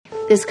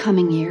This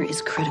coming year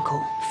is critical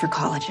for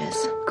colleges.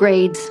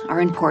 Grades are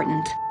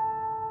important.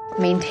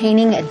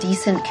 Maintaining a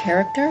decent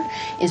character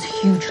is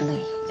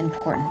hugely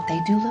important. They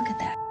do look at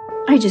that.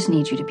 I just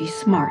need you to be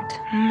smart.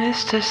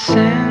 Mr.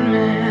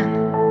 Sandman,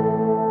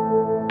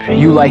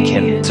 you like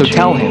him, so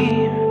tell him.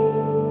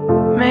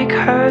 Make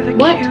her the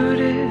What?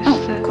 cutest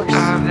Oh, of course.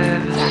 I've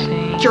ever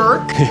seen.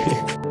 Jerk.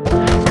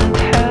 And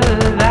tell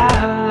her that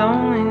her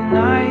lonely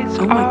nights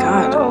Oh my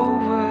God. are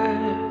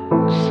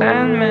over.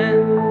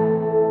 Sandman,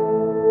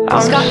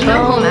 He's got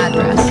no home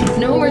address,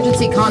 no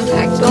emergency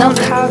contact, don't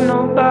nothing. have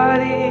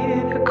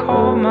nobody to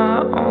call my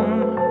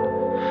own.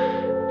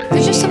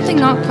 There's just something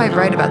not quite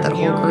right about that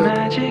whole Your group.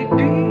 magic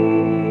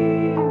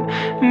beam,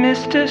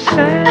 Mr.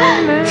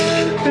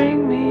 Sandman,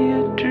 bring me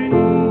a dream.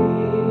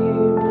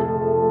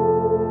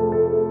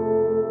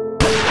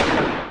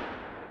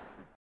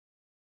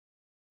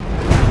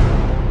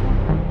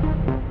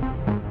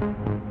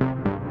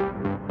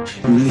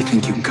 You really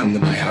think you can come to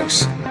my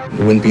house?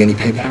 There wouldn't be any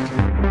payback.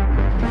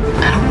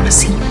 I don't want to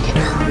see you get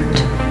hurt.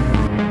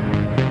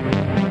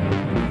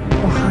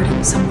 Or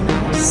hurting someone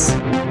else.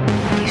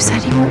 You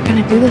said you weren't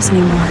going to do this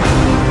anymore.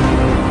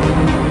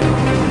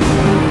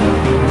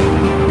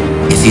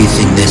 If you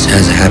think this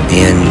has a happy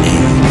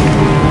ending,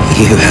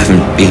 you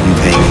haven't been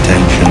paying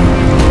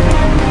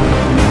attention.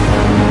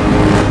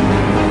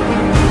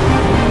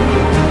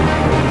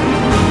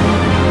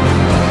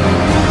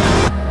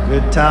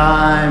 Good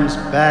times,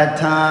 bad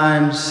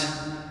times,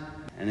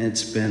 and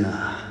it's been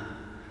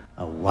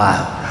a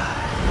wild ride.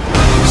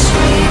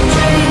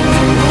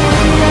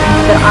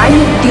 That I'm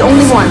the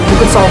only one who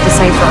could solve the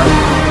cipher.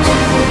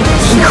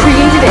 He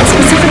created it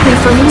specifically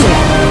for me.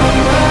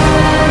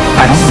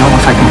 I don't know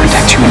if I can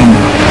protect you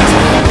anymore.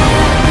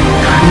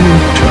 How do you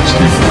trust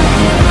him?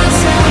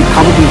 He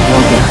probably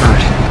will get hurt.